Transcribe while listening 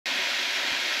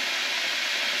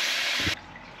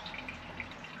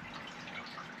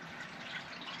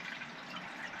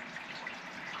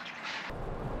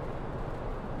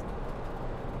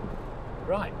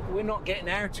Right, we're not getting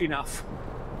out enough.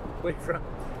 We've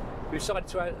decided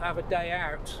to have a day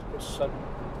out.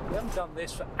 We haven't done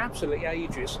this for absolutely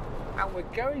ages, and we're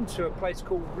going to a place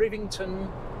called Rivington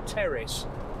Terrace.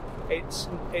 It's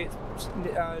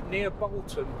near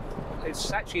Bolton.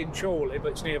 It's actually in Chorley,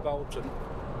 but it's near Bolton.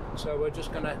 So we're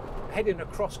just going to head in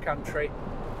across country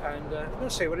and we'll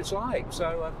see what it's like.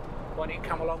 So why don't you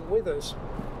come along with us?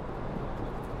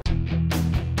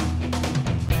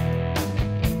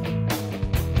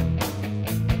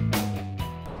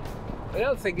 The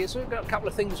other thing is we've got a couple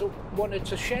of things I wanted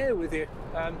to share with you.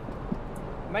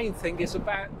 Main thing is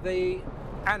about the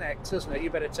annex, isn't it?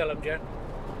 You better tell them, Jen.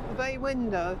 The bay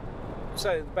window.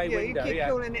 So the bay window, you keep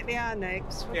calling it the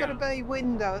annex. We've got a bay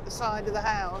window at the side of the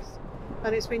house,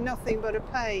 and it's been nothing but a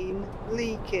pane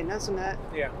leaking, hasn't it?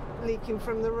 Yeah. Leaking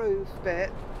from the roof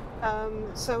bit.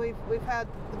 So we've had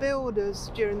the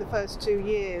builders during the first 2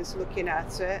 years looking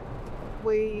at it.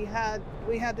 We had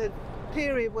a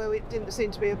period where it didn't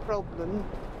seem to be a problem,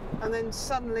 and then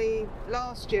suddenly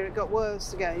last year it got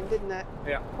worse again, didn't it?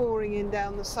 Yeah. Pouring in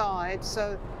down the side.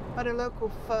 So I had a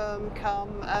local firm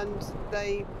come and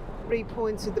they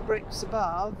repointed the bricks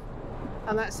above,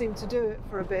 and that seemed to do it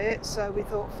for a bit. So we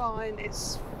thought, fine,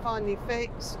 it's finally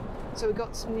fixed. So we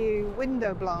got some new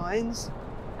window blinds,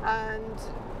 and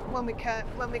when we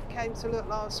came to look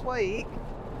last week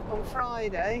on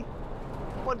Friday,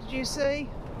 what did you see?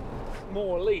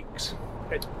 More leaks.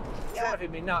 It's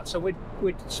driving me nuts. So we'd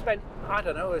spent, I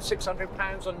don't know,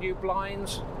 £600 on new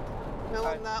blinds. No,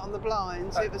 on the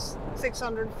blinds. It was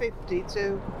 650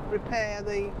 to repair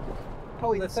the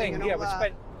points. The thing, and all we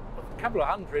spent a couple of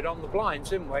hundred on the blinds,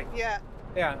 didn't we? Yeah.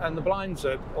 Yeah, and the blinds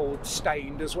are all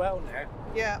stained as well now.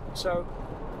 Yeah. So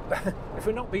if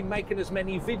we've not been making as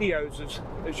many videos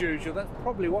as usual, that's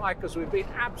probably why, because we've been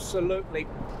absolutely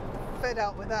fed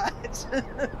up with that.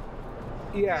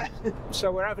 Yeah. So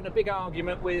we're having a big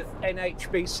argument with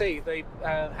NHBC, the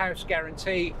house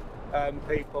guarantee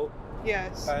people.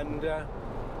 Yes. And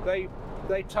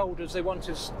they told us they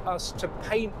wanted us to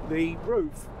paint the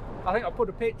roof. I think I put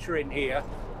a picture in here.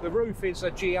 The roof is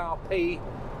a GRP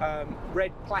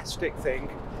red plastic thing.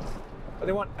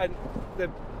 And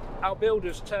our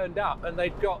builders turned up and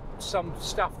they'd got some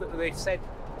stuff that they said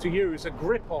to use, a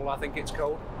gripple, I think it's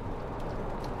called.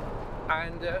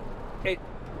 And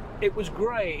it was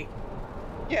grey.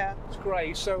 Yeah. It's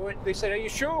grey. So they said, "Are you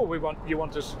sure you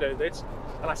want us to do this?"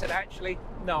 And I said, "Actually,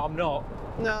 no, I'm not."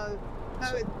 No,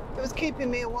 it was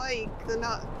keeping me awake the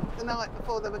night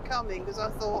before they were coming, because I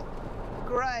thought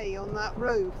grey on that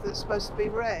roof that's supposed to be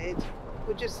red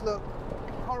would just look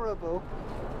horrible.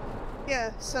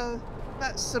 Yeah, so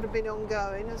that's sort of been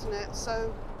ongoing, hasn't it?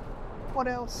 So what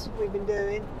else have we been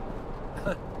doing?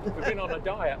 We've been on a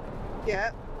diet.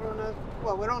 Yeah,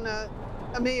 we're on a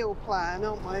meal plan,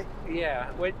 aren't we?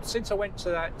 Yeah, since I went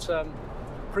to that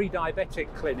pre-diabetic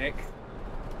clinic,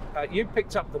 you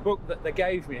picked up the book that they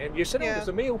gave me and you said, there's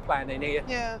a meal plan in here.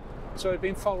 Yeah. So I've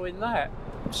been following that.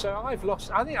 So I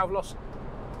think I've lost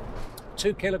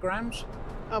 2 kilograms.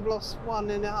 I've lost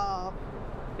 1.5.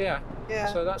 Yeah.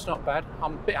 Yeah. So that's not bad.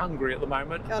 I'm a bit hungry at the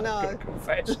moment. I know. I'm going to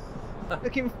confess.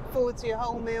 Looking forward to your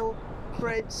wholemeal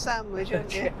bread sandwich,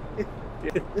 aren't you? Yeah.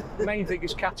 The main thing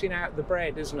is cutting out the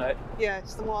bread, isn't it? Yeah,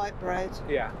 it's the white bread.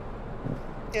 Yeah.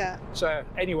 Yeah. So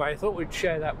anyway, I thought we'd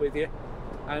share that with you,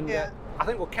 and I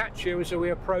think we'll catch you as we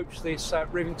approach this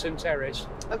Rivington Terrace.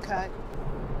 Okay.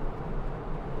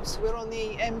 So we're on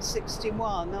the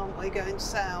M61, aren't we, going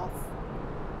south?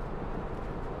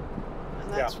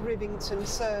 And that's Rivington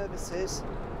Services.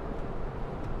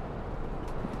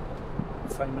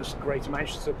 Famous Greater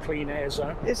Manchester Clean Air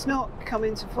Zone. It's not come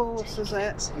into force, is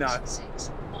it? No.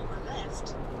 On the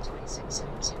left,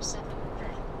 26027, then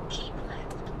keep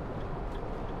left.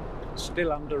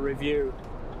 Still under review.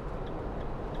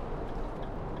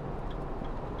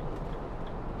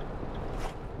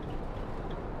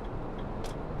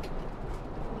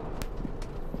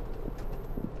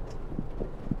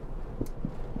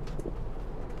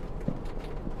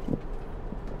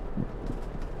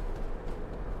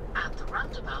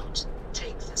 Roundabout,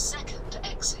 take the second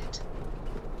exit.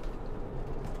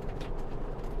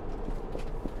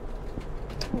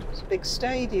 Oh, it's a big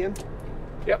stadium.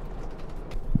 Yep.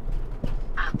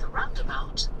 At the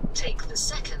roundabout, take the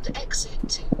second exit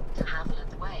to De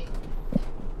Havilland Way.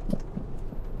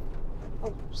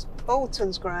 Oh, it's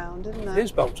Bolton's ground, isn't it? It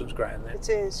is Bolton's ground then. It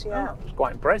is, yeah. Oh, it's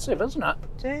quite impressive, isn't it?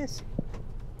 It is.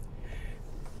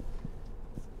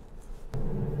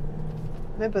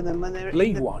 Remember them when they're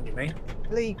League One, you mean?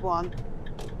 League One.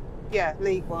 Yeah,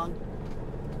 League One.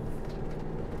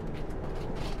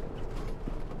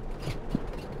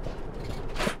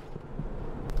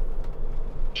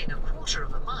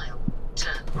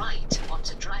 right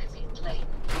onto driving lane.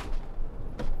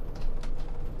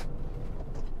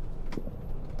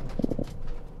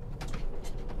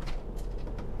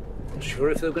 Not sure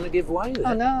if they're going to give way there.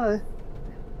 I know.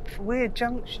 Weird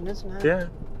junction, isn't it? Yeah.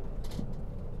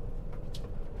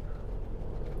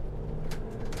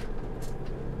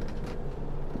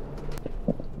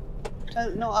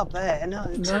 Not up there, no.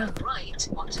 Turn right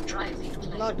onto driving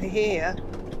lane. Might be here.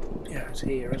 Yeah, it's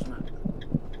here, isn't it?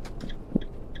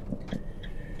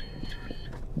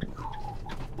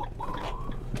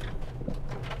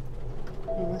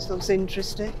 Oh, this looks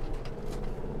interesting.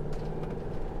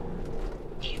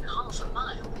 In half a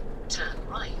mile, turn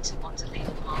right onto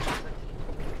Lancashire Avenue.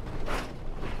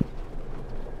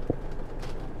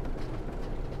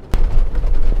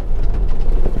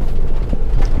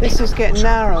 This is getting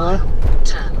narrower.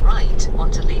 Turn right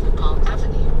onto Lancashire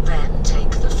Avenue, then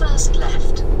take the first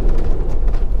left.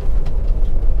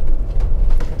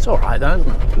 It's all right, though, isn't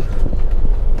it?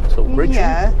 It's all bridging.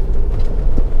 Yeah.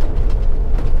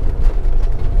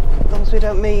 As long as we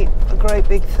don't meet a great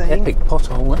big thing. Epic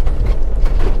pothole, eh?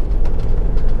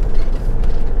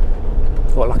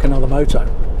 What, like another moto?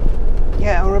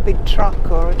 Yeah, or a big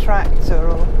truck or a tractor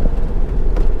or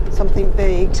something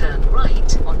big. Turn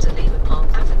right onto Lancashire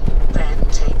Avenue, then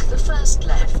take the first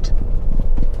left.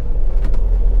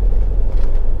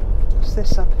 What's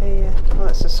this up here? Oh,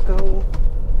 that's a school.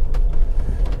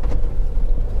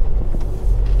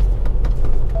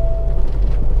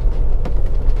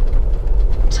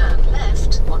 Turn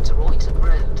left onto Rivington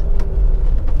Road.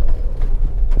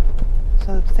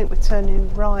 So I think we're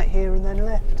turning right here and then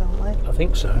left, aren't we? I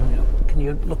think so. Yeah. Can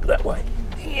you look that way?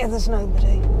 Yeah, there's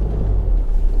nobody.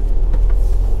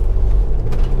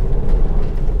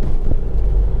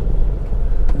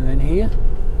 And then here?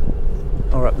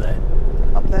 Or up there?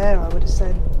 Up there, I would have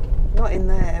said. Not in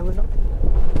there, we're not.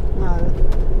 No.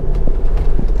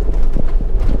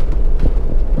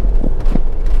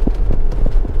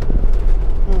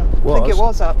 I think it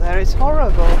was up there. It's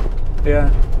horrible.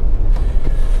 Yeah.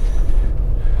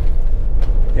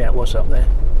 Yeah, it was up there.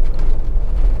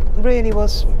 It really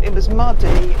was. It was muddy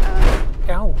and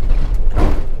Ow.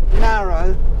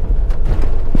 narrow.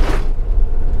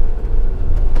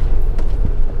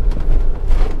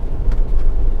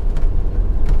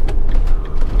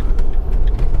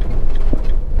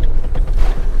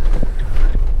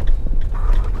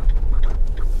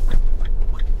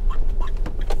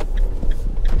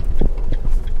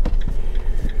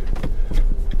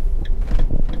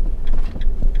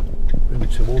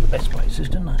 To all the best places,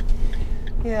 didn't I?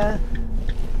 Yeah.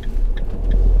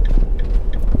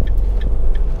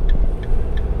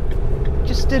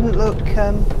 Just didn't look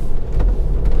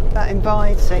that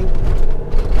inviting.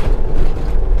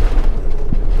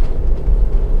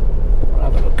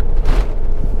 I'll have a look.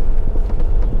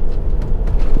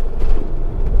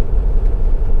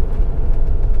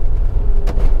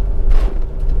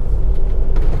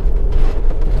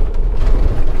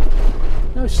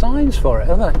 No signs for it,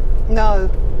 are there? No.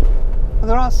 Well,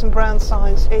 there are some brown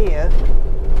signs here.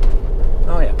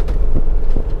 Oh yeah.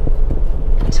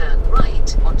 Turn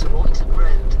right onto Rivington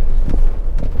Road.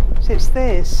 So it's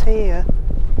this here.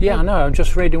 Yeah, I know. I'm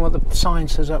just reading what the sign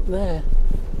says up there.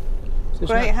 Says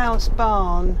Great no- House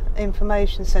Barn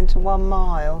Information Centre 1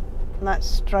 mile. And that's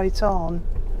straight on.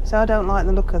 So I don't like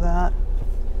the look of that.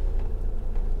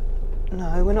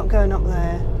 No, we're not going up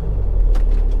there.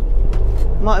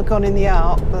 Might have gone in the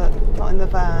Alp, but not in the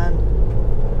van.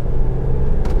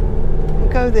 We'll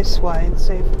go this way and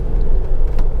see if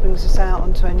it brings us out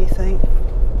onto anything.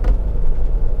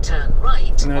 Turn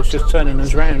right. No, it's just onto turning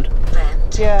us round. Then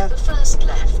take Yeah. the first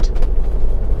left.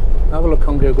 Have a look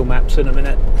on Google Maps in a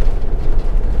minute.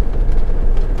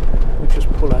 We'll just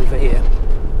pull over here.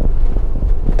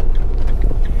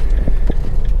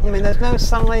 I mean, there's no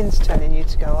signs telling you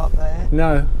to go up there.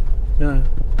 No, no.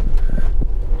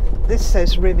 This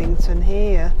says Rivington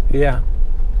here. Yeah.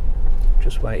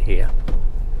 Just wait here.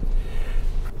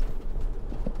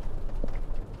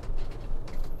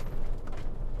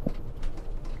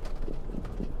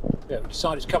 Yeah, we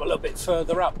decided to come a little bit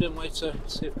further up, didn't we, to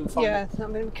see if we can find Yeah, it. I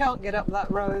mean, we can't get up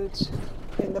that road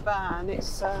in the van.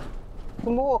 It's we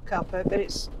can walk up it, but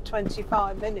it's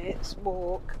 25 minutes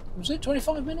walk. Was it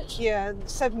 25 minutes? Yeah,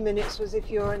 7 minutes was if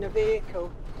you're in a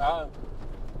vehicle. Oh.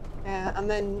 Yeah, and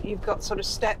then you've got sort of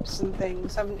steps and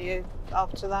things, haven't you,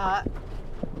 after that?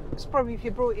 It's probably if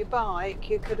you brought your bike,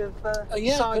 you could have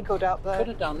Yeah, cycled up there. Could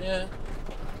have done, yeah.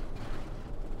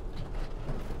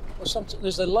 Well,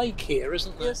 there's a lake here,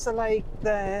 isn't there? There's a lake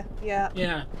there, yeah.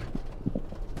 Yeah.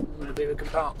 Maybe we can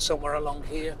park somewhere along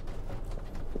here.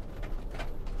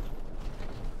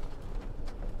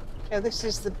 Yeah, this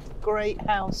is great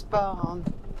house barn,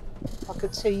 like a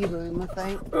tea room, I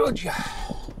think. Oh, yeah.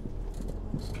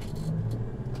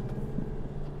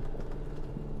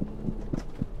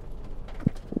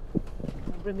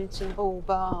 A Rivington Hall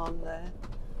barn there.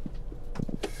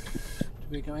 Do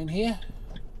we go in here?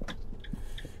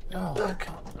 Oh, I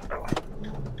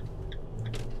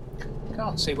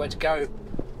can't see where to go.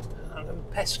 I'm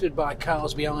pestered by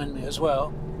cars behind me as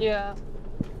well. Yeah.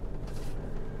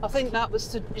 I think that was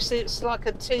to, you see, it's like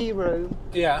a tea room.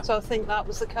 Yeah. So I think that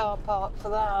was the car park for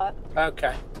that.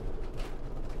 Okay.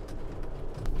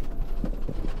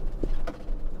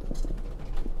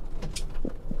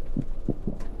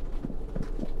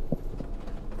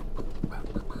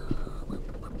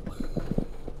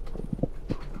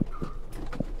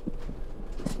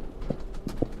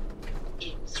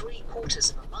 In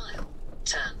 3/4 of a mile,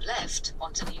 turn left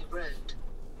onto New Road.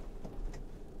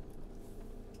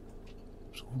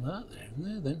 What's all that there, isn't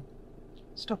there then?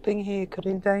 Stopping here could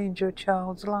endanger a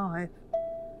child's life.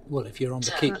 Well, if you're on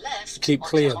the Turn left keep onto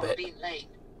clear bit. Horwich Lane.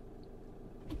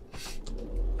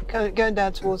 Going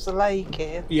down towards the lake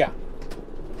here. Yeah.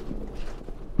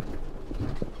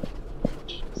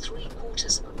 In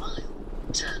 3/4 of a mile,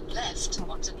 turn left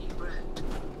onto New Road.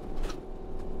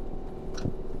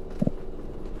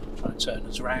 Try and turn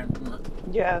us around, isn't it?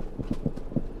 Yeah.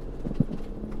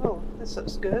 Oh, this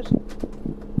looks good.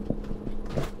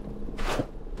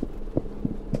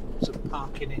 Some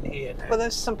parking in here now. Well,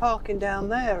 there's some parking down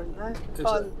there, isn't there?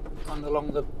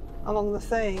 Along the Along the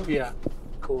thing. yeah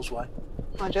causeway.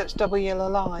 I just double yellow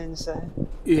lines there.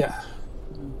 Yeah.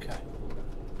 Okay.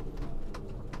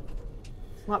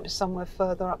 Might be somewhere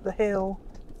further up the hill.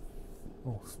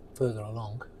 Or further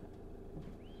along.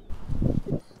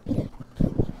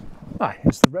 Right,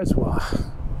 here's the reservoir.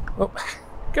 Oh,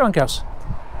 go on, girls.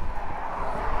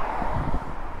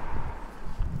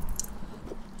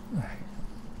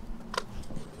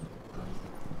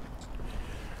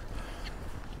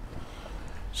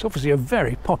 It's obviously a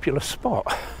very popular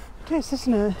spot. It is,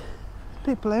 isn't it?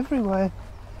 People everywhere.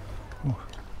 Oh.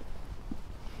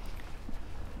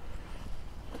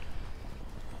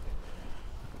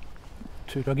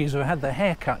 Two doggies who had their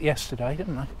hair cut yesterday,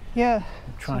 didn't they? Yeah.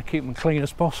 I'm trying to keep them clean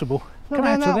as possible. Not Come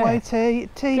going out that of way, there.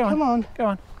 T. Come on. Go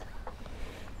on.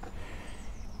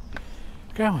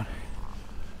 Go on.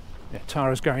 Yeah,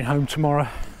 Tara's going home tomorrow.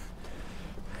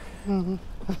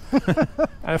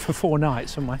 For 4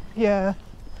 nights, haven't we? Yeah.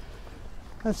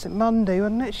 That's it, Monday,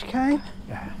 wasn't it? She came.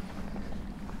 Yeah.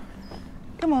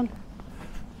 Come on.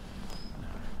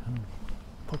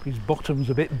 Poppy's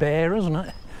bottom's a bit bare, isn't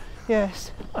it?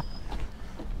 Yes.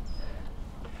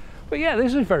 But yeah,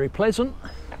 this is very pleasant.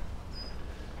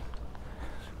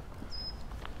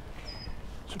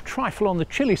 It's a trifle on the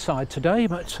chilly side today,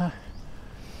 but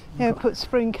Yeah, put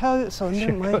spring coats on,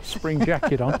 didn't we? got a spring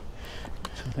jacket on. So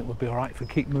I think we'll be all right if we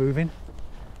keep moving.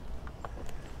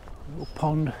 Little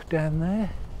pond down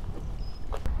there.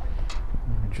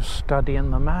 I'm just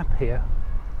studying the map here.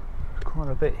 Quite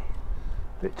a bit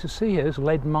to see here. There's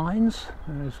lead mines.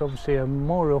 There's obviously a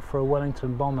memorial for a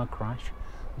Wellington bomber crash.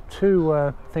 The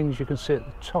two things you can see at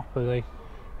the top of the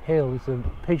hill is the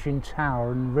Pigeon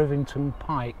Tower and Rivington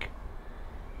Pike.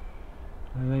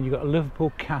 And then you've got a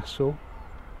Liverpool Castle.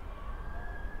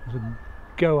 There's a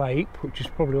Go Ape, which is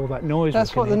probably all that noise.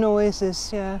 That's what the noise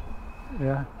is, yeah.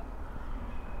 Yeah.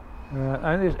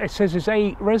 And it says there's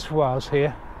 8 reservoirs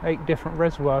here, 8 different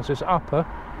reservoirs. There's upper,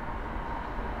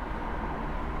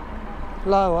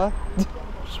 Lower.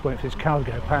 just wait for this car to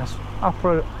go past,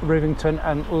 Upper Rivington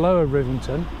and Lower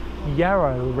Rivington,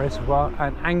 Yarrow Reservoir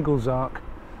and Anglesark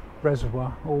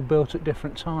Reservoir, all built at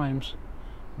different times.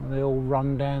 And they all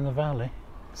run down the valley.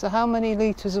 So how many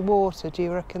litres of water do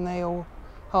you reckon they all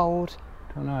hold?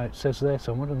 Don't know, it says there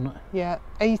somewhere, doesn't it? Yeah,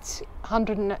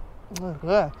 18,000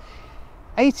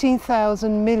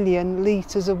 million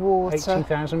litres of water.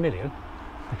 18,000 million?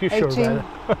 Are you sure about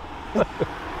that?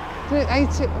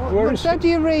 How do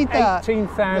you read that?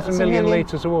 18,000 million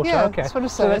litres of water, yeah, okay. that's what it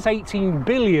So says. that's 18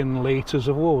 billion litres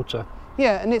of water.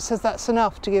 Yeah, and it says that's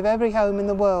enough to give every home in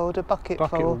the world a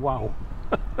bucketful. Wow.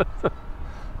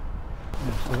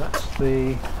 Yeah, so that's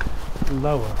the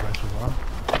lower reservoir.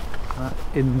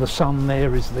 In the sun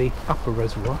there is the upper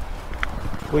reservoir.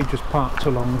 We just parked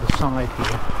along the side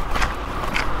here.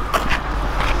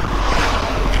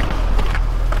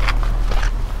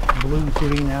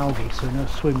 Blue-green algae, so no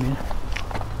swimming.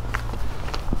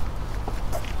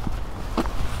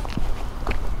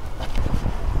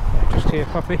 Yeah, just here,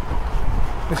 puppy.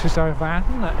 This is our van,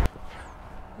 isn't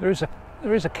it?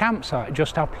 There is a campsite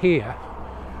just up here.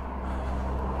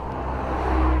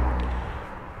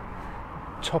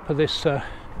 Top of this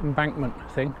embankment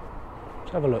thing.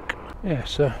 Let's have a look. Yeah,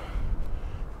 so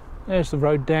there's the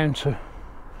road down to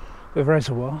the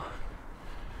reservoir,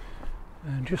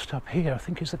 and just up here I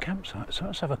think is the campsite, so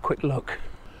let's have a quick look.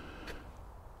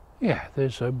 Yeah,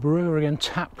 there's a brewery and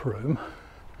tap room,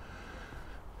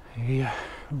 the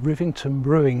Rivington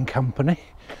Brewing Company,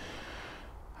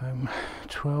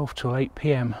 12 till 8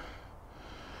 PM.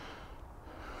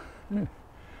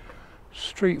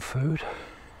 Street food.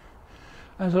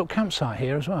 There's a little campsite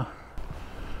here as well.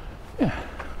 Yeah,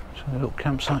 so a little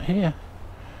campsite here.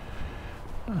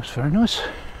 That's very nice.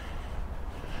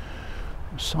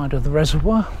 Side of the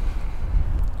reservoir.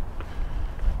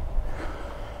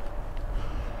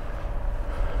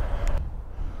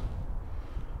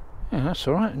 Yeah, that's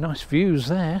all right. Nice views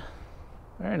there.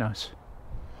 Very nice.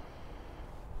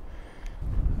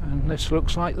 And this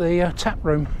looks like the tap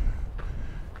room.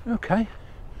 Okay,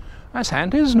 that's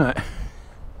handy, isn't it?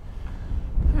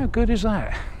 How good is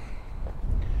that?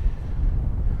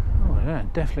 Oh, yeah,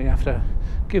 definitely have to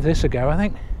give this a go, I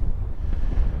think.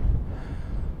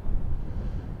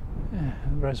 Yeah,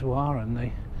 the reservoir and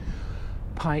the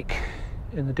pike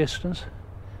in the distance,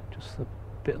 just the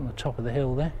bit on the top of the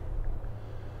hill there.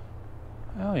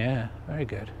 Oh yeah, very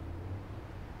good.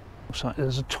 Looks like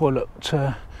there's a toilet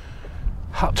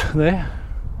hut there,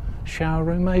 shower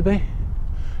room maybe.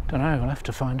 Don't know, we'll have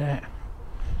to find out.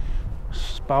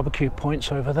 Barbecue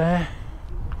points over there.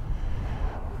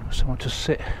 Somewhere to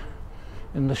sit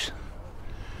in the,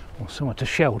 or somewhere to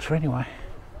shelter anyway.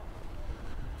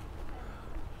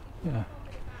 Yeah,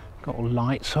 got all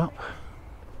lights up.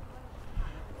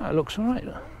 That looks alright.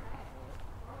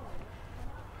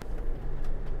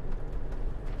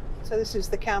 So this is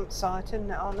the campsite,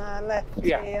 isn't it, on our left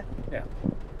here? Yeah.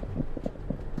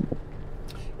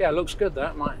 Yeah, it looks good,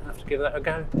 that. Might have to give that a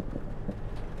go.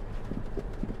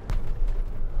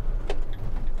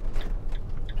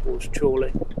 Towards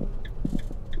Chorley.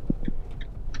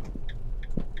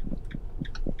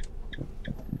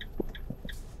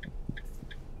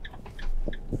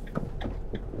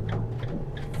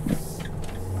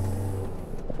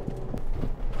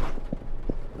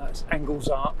 That's Angle's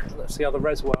Arc. That's the other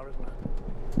reservoir,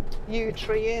 isn't it? Yew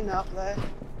Tree Inn up there.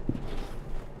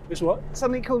 Is what?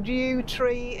 Something called Yew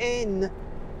Tree Inn.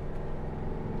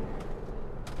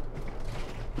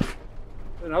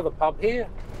 Another pub here.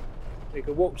 You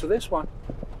could walk to this one.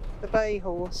 The Bay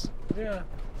Horse. Yeah.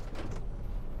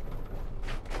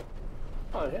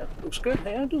 Oh yeah, looks good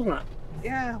here, doesn't it?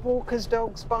 Yeah, walkers,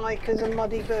 dogs, bikers and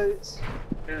muddy boots.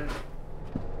 Yeah.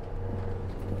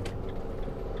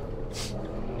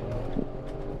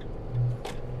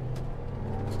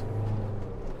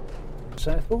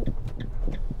 Southport.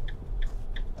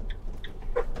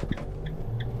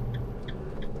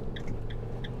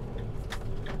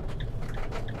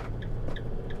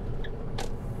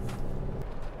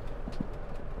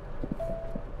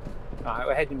 Right,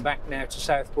 we're heading back now to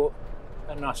Southport.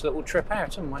 A nice little trip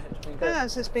out, haven't we? It's been good.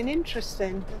 Yes, it's been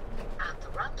interesting. At the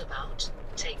roundabout,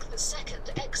 take the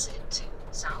second exit to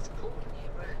South Portney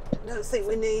Road. I don't think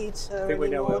we need think we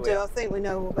know where we are. I think we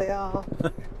know where we are.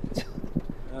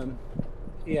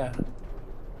 Yeah.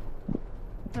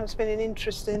 It's been an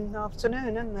interesting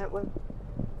afternoon, hasn't it? We'll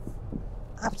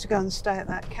have to go and stay at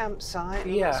that campsite.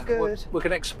 Yeah, it's good. We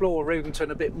can explore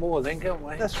Rivington a bit more then, can't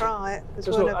we? That's right.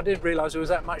 I didn't realise there was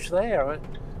that much there. I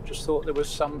just thought there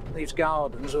was these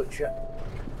gardens which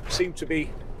seem to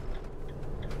be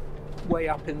way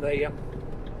up in the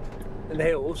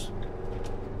hills.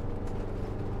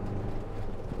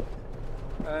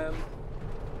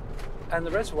 And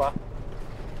the reservoir.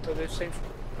 So there seems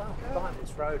behind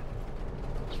this road.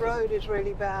 This road is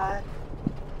really bad.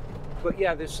 But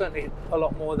yeah, there's certainly a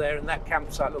lot more there, and that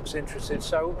campsite looks interesting.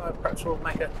 So perhaps we'll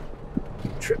make a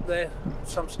trip there at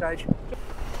some stage.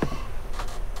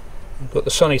 We've got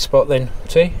the sunny spot then,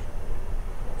 see?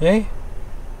 Yeah?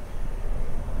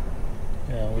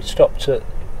 Yeah, we stopped at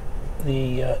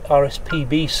the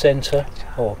RSPB centre,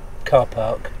 or car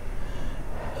park,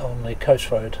 on the coast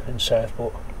road in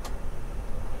Southport.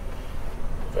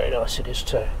 Very nice it is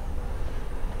too.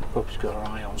 Poppy's got her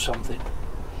eye on something.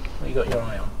 What you got your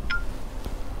eye on?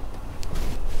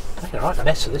 Making a right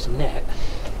mess of this net.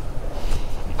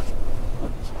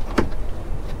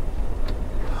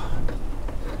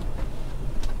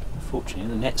 Unfortunately,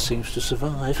 the net seems to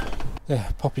survive.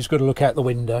 Yeah, Poppy's got to look out the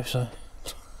window, so.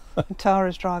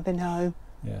 Tara's driving home.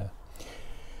 Yeah.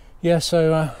 Yeah,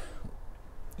 so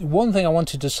one thing I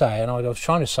wanted to say, and I was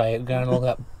trying to say it going along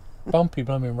that bumpy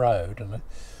blooming road, and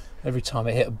every time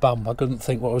it hit a bump I couldn't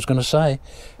think what I was going to say.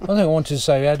 One thing I wanted to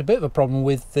say, we had a bit of a problem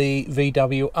with the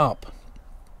VW up.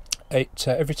 It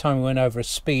every time we went over a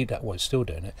speed, well, it's still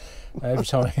doing it. Every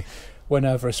time went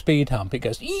over a speed hump, it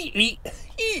goes ee, ee,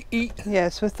 ee, ee.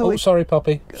 Yes, we thought. Oh, sorry,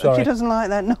 Poppy. Sorry. She doesn't like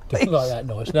that noise. Doesn't like that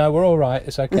noise. No, we're all right.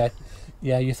 It's okay.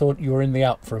 Yeah, you thought you were in the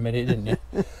up for a minute, didn't you?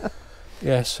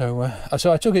 Yeah. So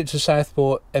I took it to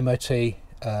Southport MOT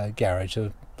garage,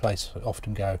 a place I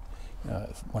often go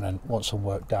when I want some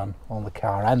work done on the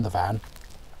car and the van.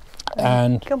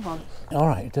 And come on. All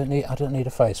right. I don't need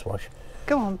a face wash.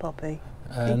 Go on, Poppy.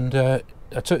 And I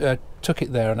took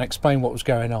it there and explained what was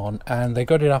going on, and they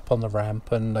got it up on the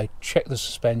ramp and they checked the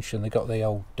suspension. They got the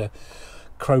old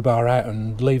crowbar out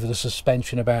and levered the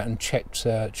suspension about and checked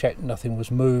nothing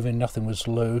was moving, nothing was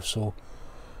loose, or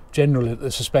generally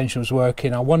the suspension was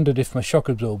working. I wondered if my shock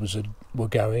absorbers were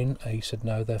going. He said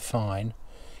no, they're fine.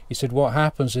 He said what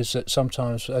happens is that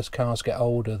sometimes as cars get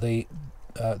older, the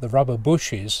rubber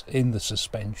bushes in the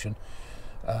suspension,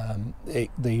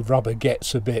 the rubber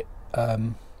gets a bit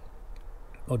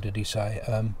what did he say?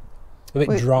 A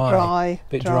bit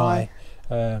dry.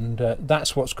 And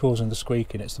that's what's causing the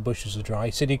squeaking. It's the bushes are dry.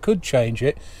 He said he could change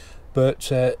it,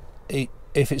 but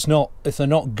if they're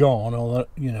not gone, or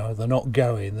they're not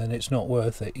going, then it's not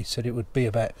worth it. He said it would be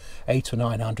about £800 or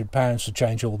 £900 to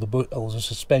change all the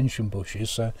suspension bushes.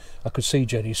 So I could see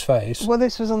Jenny's face. Well,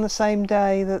 this was on the same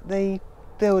day that the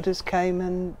builders came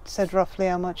and said roughly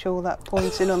how much all that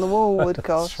pointing on the wall would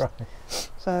cost. That's right.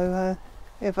 So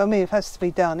if it has to be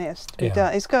done, it has to be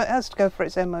done. It has to go for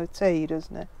its MOT,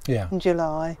 doesn't it? Yeah. In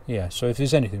July. Yeah. So if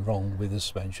there's anything wrong with the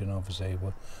suspension, obviously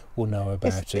we'll know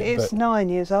about it. It's 9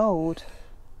 years old.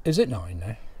 Is it 9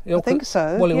 now? I think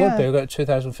so. Well, it would be. We got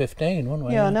 2015, wouldn't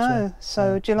we? Yeah, I know.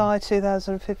 So July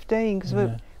 2015, because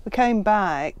we came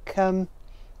back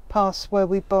past where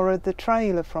we borrowed the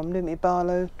trailer from, didn't we?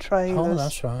 Barlow Trailers. Oh,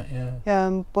 that's right.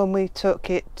 Yeah. When we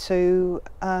took it to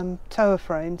tower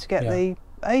frame to get the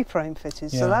A-frame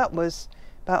fitted. So that was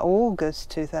about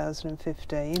August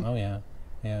 2015. Oh yeah,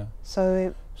 yeah.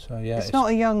 So it's not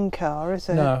a young car, is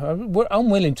it? No, I'm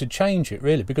willing to change it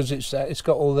really, because it's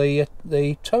got all the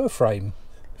tower frame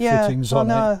fittings on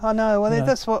it. I know. Well,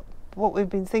 that's what we've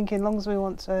been thinking. As long as we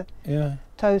want to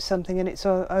tow something and it's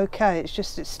okay. It's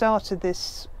just it started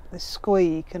this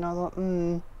squeak, and I thought,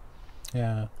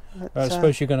 yeah. I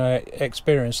suppose you're going to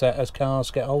experience that as cars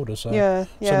get older. So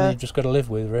something you've just got to live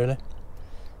with, really.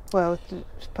 Well,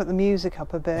 just put the music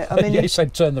up a bit. I mean, he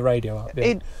said turn the radio up.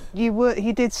 Yeah.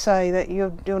 He did say that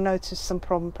you'll notice some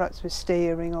problem, perhaps with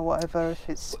steering or whatever,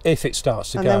 if it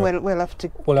starts to go. And then we'll have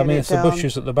to. Well, I mean, if the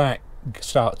bushes at the back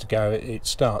start to go, it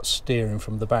starts steering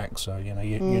from the back. So you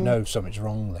know something's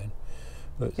wrong then.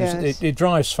 But it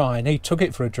drives fine. He took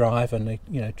it for a drive and he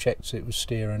checked it was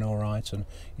steering all right, and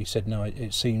he said no,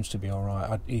 it seems to be all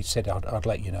right. He said I'd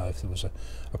let you know if there was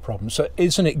a problem. So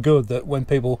isn't it good that when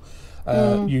people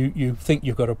you think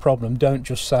you've got a problem, don't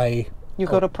just say you've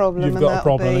got a problem. You've got a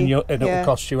problem, and it will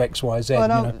cost you X, Y, Z.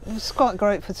 Well, I was quite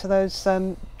grateful to those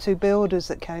two builders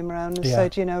that came around and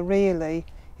said, really,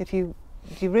 if you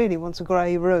really want a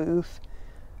grey roof,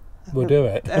 we'll do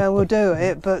it. We'll do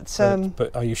it, but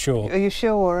are you sure? Are you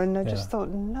sure? And I just thought,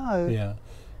 no. Yeah,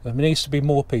 there needs to be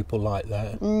more people like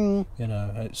that.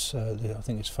 It's I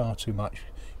think it's far too much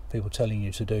people telling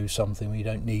you to do something when you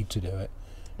don't need to do it.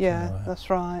 Yeah, that's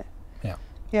right.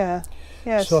 Yeah.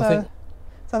 So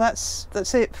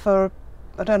that's it for.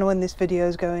 I don't know when this video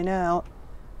is going out.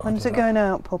 When's it going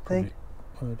out, Poppy?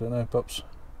 I don't know, Pops.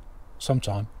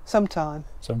 Sometime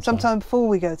before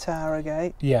we go to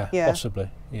Harrogate. Yeah, possibly.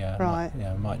 Yeah,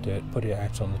 right. Might do it. Put it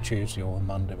out on the Tuesday or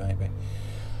Monday, maybe.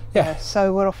 Yeah.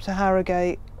 So we're off to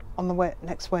Harrogate on the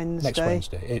next Wednesday. Next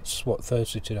Wednesday. It's what,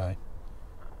 Thursday today?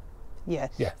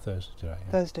 Yes. Yeah, Thursday today.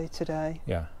 Yeah. Thursday today.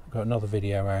 Yeah, I've got another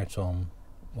video out on.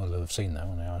 Well, I've seen that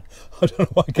one now. I don't know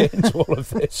why I get into all of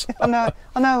this. I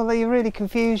know, you really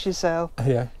confuse yourself.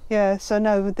 Yeah. Yeah, so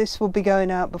no, this will be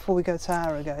going out before we go to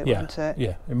Harrogate, won't it?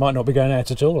 Yeah, it might not be going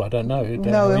out at all, I don't know.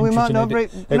 No, we might not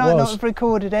have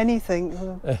recorded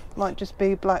anything. It might just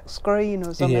be black screen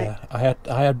or something. Yeah,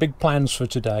 I had big plans for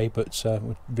today, but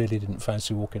we really didn't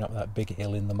fancy walking up that big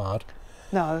hill in the mud.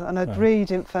 No, and I really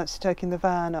didn't fancy taking the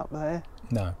van up there.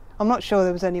 No. I'm not sure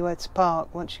there was anywhere to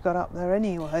park once you got up there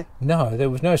anyway. No,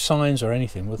 there was no signs or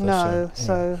anything, was there? No,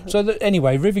 so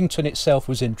anyway, Rivington itself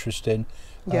was interesting.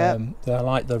 Yeah. They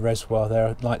like the reservoir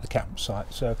there, like the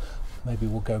campsite, so maybe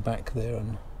we'll go back there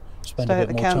and spend a bit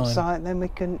more time. Stay at the campsite, then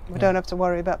we don't have to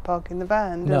worry about parking the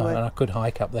van, do we? No, and I could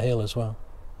hike up the hill as well.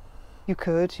 You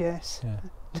could, yes.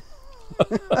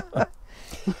 Yeah.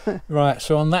 Right,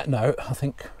 so on that note, I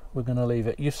think we're going to leave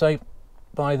it. You say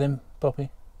bye then, Poppy?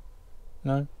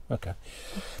 No? Okay.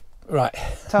 Right.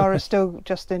 Tara's still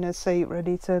just in her seat,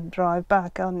 ready to drive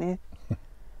back, aren't you?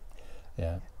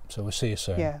 Yeah. So we'll see you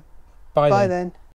soon. Yeah. Bye then.